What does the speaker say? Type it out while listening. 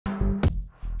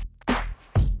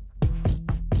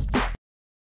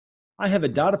I have a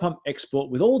DataPump export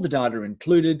with all the data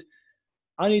included.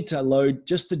 I need to load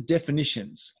just the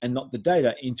definitions and not the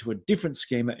data into a different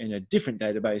schema in a different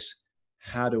database.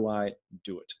 How do I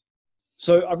do it?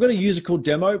 So I've got a user called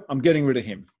demo. I'm getting rid of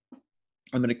him.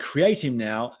 I'm going to create him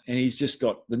now, and he's just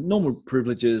got the normal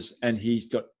privileges, and he's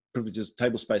got privileges,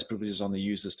 table space privileges on the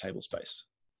user's table space.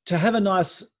 To have a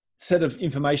nice set of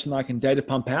information that I can data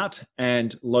pump out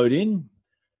and load in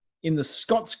the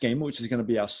Scott schema, which is going to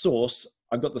be our source,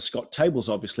 I've got the Scott tables,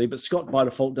 obviously, but Scott by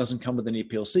default doesn't come with any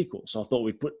PL SQL. So I thought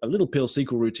we'd put a little PL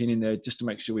SQL routine in there just to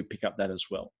make sure we pick up that as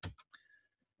well.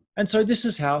 And so this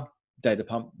is how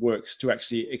DataPump works to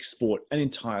actually export an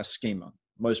entire schema.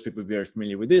 Most people are very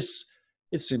familiar with this.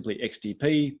 It's simply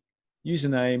XDP,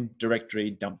 username,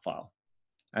 directory, dump file.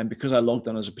 And because I logged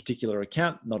on as a particular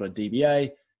account, not a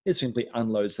DBA, it simply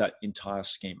unloads that entire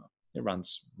schema. It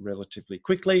runs relatively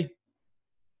quickly,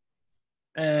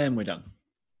 and we're done.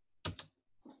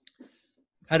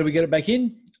 How do we get it back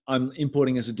in? I'm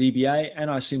importing as a DBA, and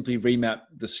I simply remap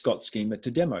the Scott schema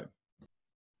to demo.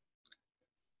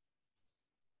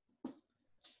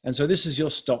 And so this is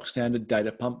your stock standard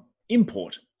DataPump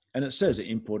import. And it says it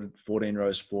imported 14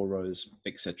 rows, 4 rows,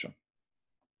 etc.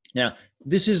 Now,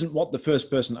 this isn't what the first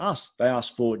person asked. They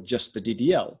asked for just the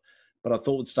DDL. But I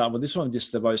thought we'd start with this one,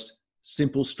 just the most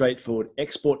simple, straightforward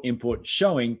export import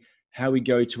showing how we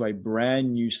go to a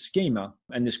brand new schema.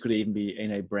 And this could even be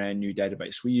in a brand new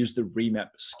database. We use the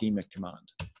remap schema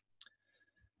command.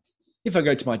 If I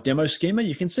go to my demo schema,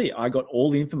 you can see I got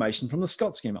all the information from the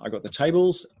Scott schema. I got the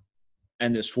tables,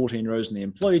 and there's 14 rows in the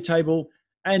employee table.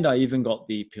 And I even got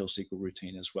the PL SQL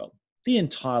routine as well. The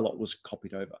entire lot was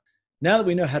copied over. Now that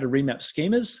we know how to remap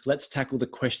schemas, let's tackle the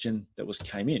question that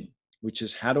came in, which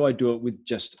is how do I do it with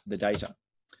just the data?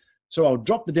 So I'll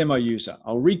drop the demo user.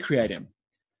 I'll recreate him.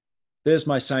 There's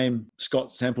my same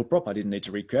Scott sample prop. I didn't need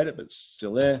to recreate it, but it's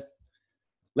still there.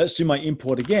 Let's do my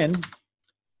import again.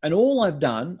 And all I've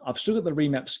done, I've still got the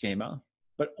remap schema,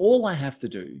 but all I have to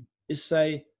do is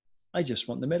say, I just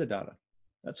want the metadata.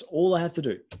 That's all I have to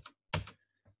do.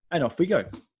 And off we go.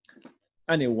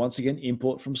 And it will once again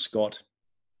import from Scott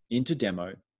into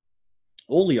demo,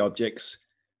 all the objects.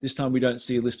 This time we don't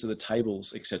see a list of the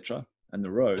tables, etc., and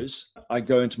the rows. I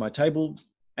go into my table,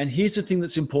 and here's the thing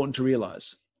that's important to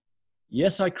realize.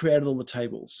 Yes, I created all the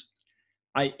tables.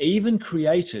 I even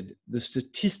created the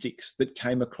statistics that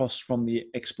came across from the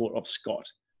export of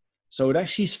Scott. So it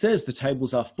actually says the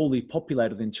tables are fully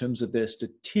populated in terms of their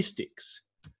statistics.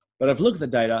 But I've looked at the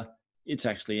data, it's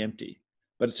actually empty.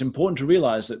 But it's important to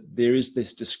realize that there is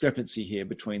this discrepancy here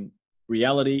between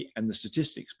reality and the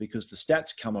statistics because the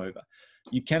stats come over.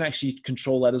 You can actually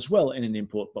control that as well in an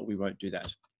import, but we won't do that.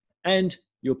 And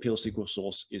your PL SQL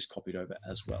source is copied over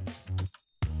as well.